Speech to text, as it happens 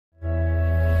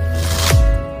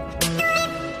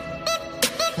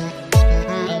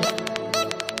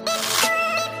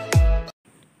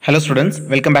Hello students,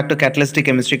 welcome back to Catalytic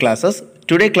Chemistry classes.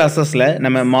 Today classes la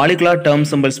நம்ம molecular term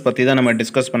symbols பத்தி தான் நம்ம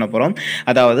discuss பண்ண போறோம்.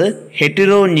 அதாவது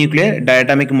heteronuclear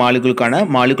diatomic moleculeக்கான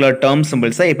molecular term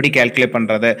symbols எப்படி கால்குலேட்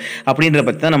பண்றது அப்படிங்கறத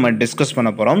பத்தி தான் நம்ம டிஸ்கஸ்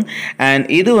பண்ண போறோம்.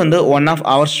 And இது வந்து one of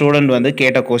our student வந்து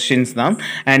கேட்ட questions தான்.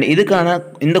 And இதுக்கான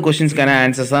இந்த questionஸ்க்கான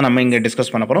ஆன்சர்ஸ் தான் நம்ம இங்க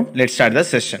டிஸ்கஸ் பண்ண போறோம். Let's start the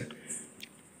session.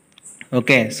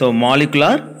 Okay, so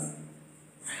molecular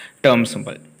term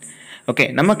symbol. Okay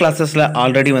நம்ம கிளாஸஸில்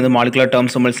ஆல்ரெடி வந்து மாலிகுலர் டேர்ம்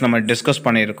சிம்பிள்ஸ் நம்ம டிஸ்கஸ்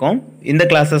பண்ணியிருக்கோம். இந்த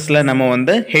கிளாஸஸில் நம்ம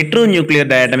வந்து ஹெட்ரோநியூக்ளியர்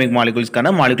டயட்டாமிக்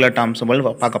மாலிகுல்ஸ்க்கான மாலிகுலர் டேர்ம் சிம்பிள்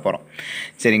பார்க்க போகிறோம்.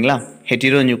 சரிங்களா?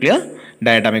 ஹெட்ரோநியூக்ளியர்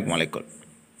டயட்டாமிக் மாலிகுல்.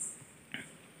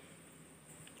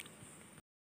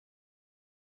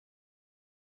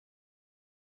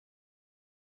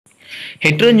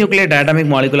 ஹெட்ரோநியூக்ளியர்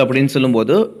டயட்டாமிக் மாலிகுல் அப்படின்னு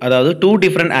சொல்லும்போது அதாவது டூ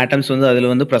டிஃப்ரெண்ட் ஆட்டம்ஸ் வந்து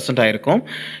அதில் வந்து ப்ரெசென்ட் ஆகிருக்கும்.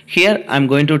 Here I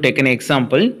am going to take an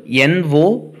example NO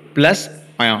 +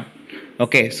 ion.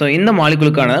 Okay, so in the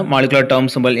molecular term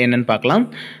symbol என்னன்னு பார்க்கலாம்.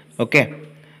 Okay,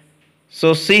 so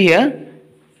see here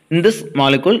in this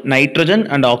molecule nitrogen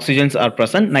and oxygens are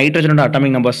present. Nitrogen and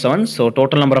atomic number 7, so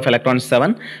total number of electrons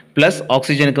 7 plus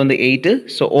oxygen க்கு வந்து 8.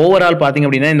 so overall பாத்தீங்க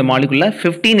அப்படினா இந்த moleculeல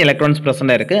 15 electrons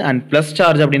present இருக்கு and plus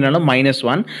charge அப்படினாலும்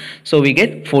 -1, so we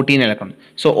get 14 electrons.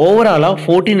 so overall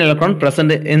 14 electrons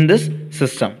present in this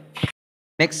system.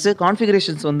 Next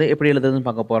configurations வந்து எப்படி எழுதுறதுன்னு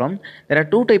பார்க்க போறோம். There are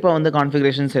two type of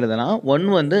configurations எழுதலாம். One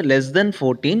வந்து less than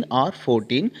 14 or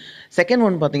 14. Second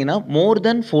one பாத்தீங்கன்னா more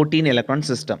than 14 electron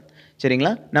system.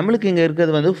 சரிங்களா? நம்மளுக்கு இங்க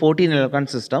இருக்குது வந்து 14 electron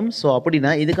system. So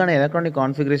அப்படினா இதுக்கான electronic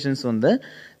configurations வந்து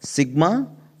sigma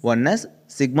 1s,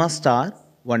 sigma star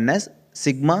 1s,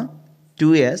 sigma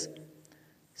 2s,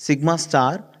 sigma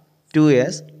star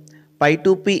 2s, pi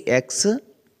 2p x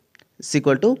is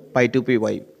equal to pi 2p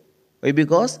y. Why?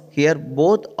 Because here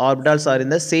both orbitals are in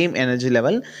the same energy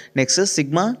level. Next is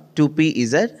sigma 2p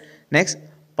z. Next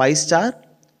pi star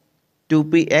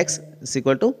 2p x is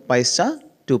equal to pi star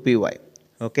 2p y.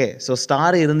 Okay, so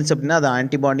star இருந்துச்சு அப்படின்னா அது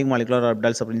antibonding molecular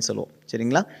orbitals அப்படின்னு சொல்லுவோம்.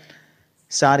 சரிங்களா?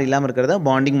 star இல்லாமல் இருக்கிறது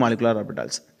bonding molecular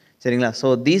orbitals. சரிங்களா? So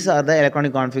these are the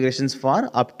electronic configurations for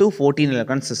up to 14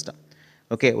 electron system.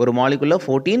 Okay, ஒரு மாலிகுலில்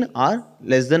 14 ஆர்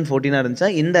லெஸ் தென் 14 இருந்துச்சா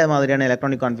இந்த மாதிரியான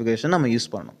எலக்ட்ரானிக் கான்ஃபிகரேஷன் நம்ம யூஸ்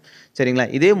பண்ணணும். சரிங்களா?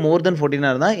 இதே மோர் தென் 14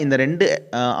 இருந்தால் இந்த ரெண்டு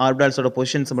ஆர்பிட்டால்ஸோட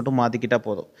பொசிஷன்ஸ் மட்டும் மாற்றிக்கிட்டா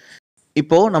போதும்.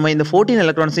 இப்போது நம்ம இந்த 14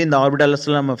 எலக்ட்ரான்ஸை இந்த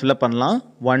ஆர்பிட்டால்ஸில் நம்ம ஃபில்அப் பண்ணலாம்.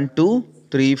 1 2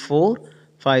 3 4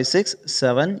 5 6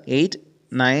 7 8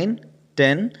 9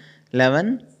 10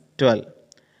 11 12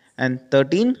 and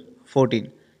 13 14.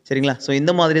 சரிங்களா? ஸோ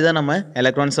இந்த மாதிரி தான் நம்ம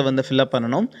எலக்ட்ரான்ஸை வந்து ஃபில்அப்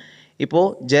பண்ணணும்.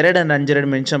 இப்போது ஜெரைட் அண்ட் அன்ஜெரைட்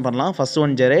மென்ஷன் பண்ணலாம். First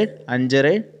one ஜெரைட்,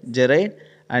 அன்ஜெரைட், ஜெரைட்,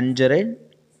 அன்ஜெரைட்.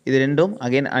 இது ரெண்டும்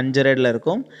அகைன் அன்ஜெரைடில்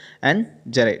இருக்கும் அண்ட்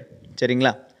ஜெரைட்.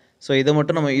 சரிங்களா? ஸோ இதை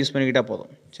மட்டும் நம்ம யூஸ் பண்ணிக்கிட்டால்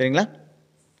போதும். சரிங்களா?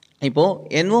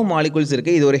 இப்போது NO மாலிகுல்ஸ்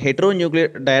இருக்குது. இது ஒரு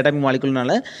ஹெட்ரோநியூக்ளியர் டயட்டாமிக்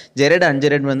மாலிகுல்னால ஜெரைட்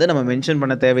அன்ஜெரைட் வந்து நம்ம மென்ஷன்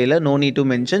பண்ண தேவையில்லை. No need to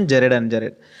mention ஜெரைட்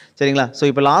அன்ஜெரைட். சரிங்களா? ஸோ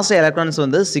இப்போ லாஸ்ட் எலக்ட்ரான்ஸ்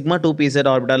வந்து சிக்மா 2pz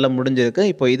ஆர்பிட்டாலில் முடிஞ்சிருக்கு.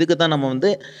 இப்போ இதுக்கு தான் நம்ம வந்து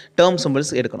டேர்ம்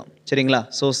சிம்பிள்ஸ் எடுக்கணும். சரிங்களா?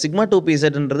 ஸோ சிக்மா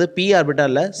 2pzன்றது p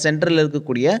ஆர்பிட்டாலில் சென்டரில்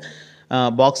இருக்கக்கூடிய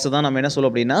பாக்ஸ் தான் நம்ம என்ன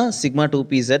சொல்லுவோம் அப்படின்னா சிக்மா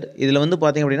 2pz. இதில் வந்து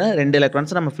பார்த்திங்க அப்படின்னா 2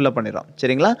 எலக்ட்ரான்ஸ் நம்ம ஃபில்அப் பண்ணிடுறோம்.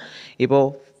 சரிங்களா? இப்போது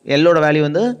எல்லோட வேல்யூ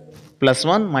வந்து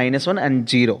 +1 -1 அண்ட்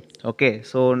 0. ஓகே,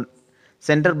 ஸோ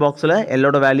சென்டர் பாக்ஸில்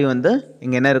எல்லோட வேல்யூ வந்து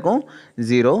இங்கே என்ன இருக்கும்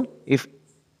 0. இஃப்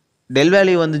டெல்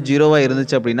வேல்யூ வந்து 0வாக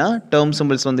இருந்துச்சு அப்படின்னா டேர்ம்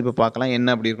சிம்பிள்ஸ் வந்து இப்போ பார்க்கலாம்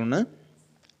என்ன அப்படி இருக்குன்னு.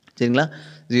 சரிங்களா?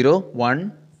 0 1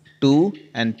 2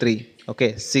 and 3.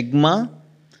 Okay, sigma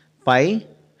by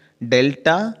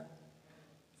delta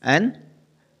and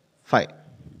 5.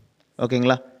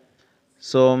 ஓகேங்களா?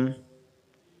 So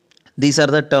these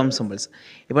are the term symbols.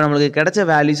 இப்போ நம்மளுக்கு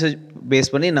கிடைச்ச வேல்யூஸை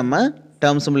பேஸ் பண்ணி நம்ம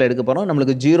டேர்ம் சிம்பிள் எடுக்க போகிறோம்.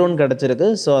 நம்மளுக்கு 0ன்னு கிடச்சிருக்கு.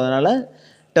 ஸோ அதனால்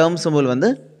டேர்ம் சிம்பிள் வந்து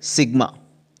சிக்மா.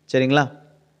 சரிங்களா?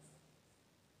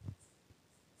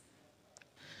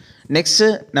 நெக்ஸ்ட்டு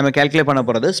நம்ம கேல்குலேட் பண்ண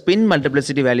போகிறது ஸ்பின்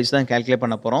மல்டிப்ளிசிட்டி வேல்யூஸ் தான் கேல்குலேட்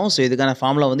பண்ண போகிறோம். ஸோ இதுக்கான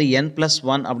ஃபார்முலா வந்து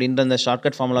n+1 அப்படின்ற இந்த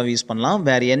ஷார்ட்கட் ஃபார்முலா யூஸ் பண்ணலாம்.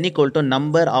 வேர் n =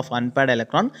 number of unpaired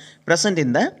electron present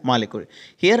in the molecule.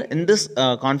 Here in this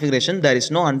configuration there is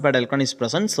no unpaired electron is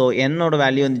present. So n ஓட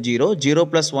value வந்து 0. 0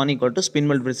 + 1 = ஸ்பின்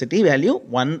மல்டிப்ளிசிட்டி வேல்யூ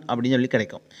 1 அப்படின்னு சொல்லி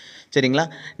கிடைக்கும். சரிங்களா?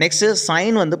 நெக்ஸ்ட்டு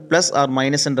சைன் வந்து plus R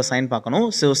minus என்ற sign பார்க்கணும்.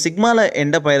 So சிக்மாவில்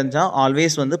எந்த பயிருந்தா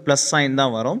ஆல்வேஸ் வந்து ப்ளஸ் சைன்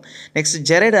தான் வரும். நெக்ஸ்ட்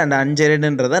ஜெரைட் அண்ட்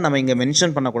அன்ஜெரைடுன்றதை நம்ம இங்கே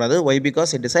மென்ஷன் பண்ணக்கூடாது. Y?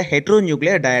 Because it is a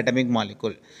ஹெட்ரோநியூக்ளியர் diatomic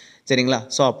molecule. சரிங்களா?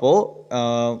 ஸோ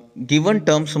அப்போது கிவன்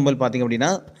டேர்ம் சிம்பிள் பார்த்திங்க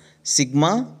அப்படின்னா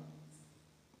சிக்மா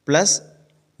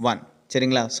 +1.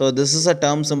 சரிங்களா? So this is a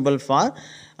term simple for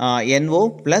NO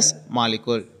 +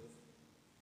 molecule.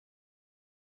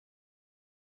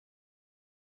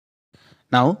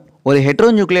 Now ஒரு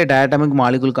ஹெட்ரோநியூக்ளியர் டயட்டாமிக்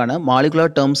மாலிகுலுக்கான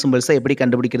மாலிகுலர் டேர்ம் சிம்பிள்ஸை எப்படி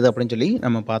கண்டுபிடிக்கிறது அப்படின்னு சொல்லி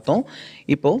நம்ம பார்த்தோம்.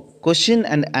 இப்போது கொஷின்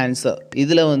அண்ட் ஆன்சர்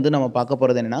இதில் வந்து நம்ம பார்க்க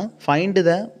போகிறது என்னென்னா, find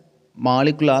the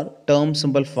molecular term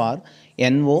simple for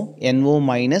NO,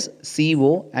 NO minus,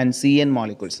 CO and CN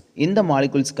molecules. இந்த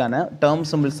மாலிகுல்ஸ்க்கான டேர்ம்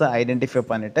சிம்பிள்ஸை ஐடென்டிஃபை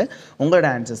பண்ணிவிட்டு உங்களோட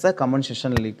ஆன்சர்ஸை கமெண்ட்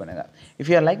செக்ஷனில் லீவ் பண்ணுங்கள். If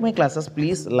you like my classes,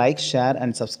 please like, share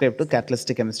and subscribe to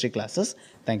Catalytic Chemistry classes.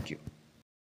 Thank you.